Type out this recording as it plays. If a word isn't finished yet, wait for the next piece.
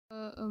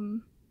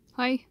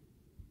Hi.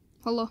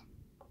 Hello.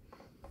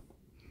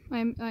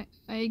 I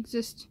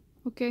exist.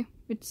 Okay.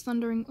 It's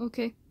thundering.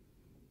 Okay.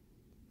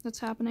 That's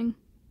happening.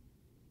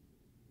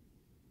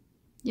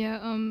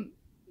 Yeah,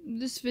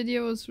 this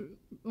video is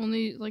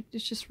only, like,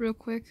 it's just real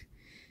quick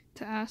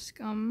to ask,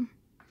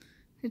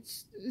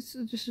 it's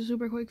just a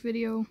super quick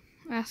video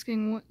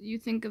asking what you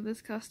think of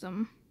this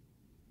custom.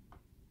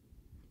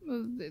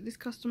 This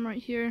custom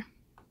right here.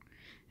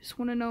 Just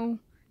want to know,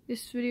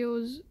 this video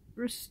is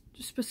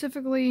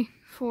specifically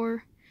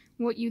for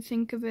what you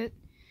think of it,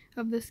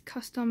 of this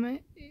custom,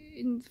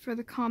 for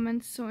the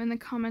comments. So in the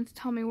comments,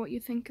 tell me what you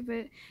think of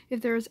it.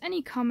 If there is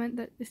any comment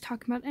that is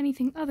talking about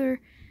anything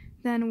other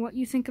than what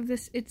you think of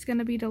this, it's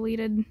gonna be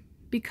deleted,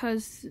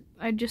 because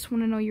I just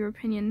want to know your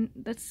opinion.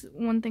 That's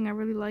one thing I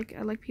really like.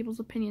 I like people's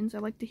opinions. I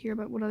like to hear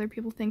about what other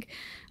people think.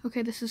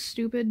 Okay, this is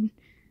stupid,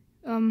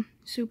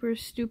 super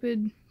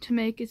stupid to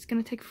make. It's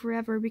gonna take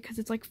forever because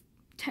it's like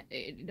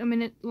a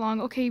minute long.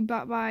 Okay,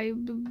 bye.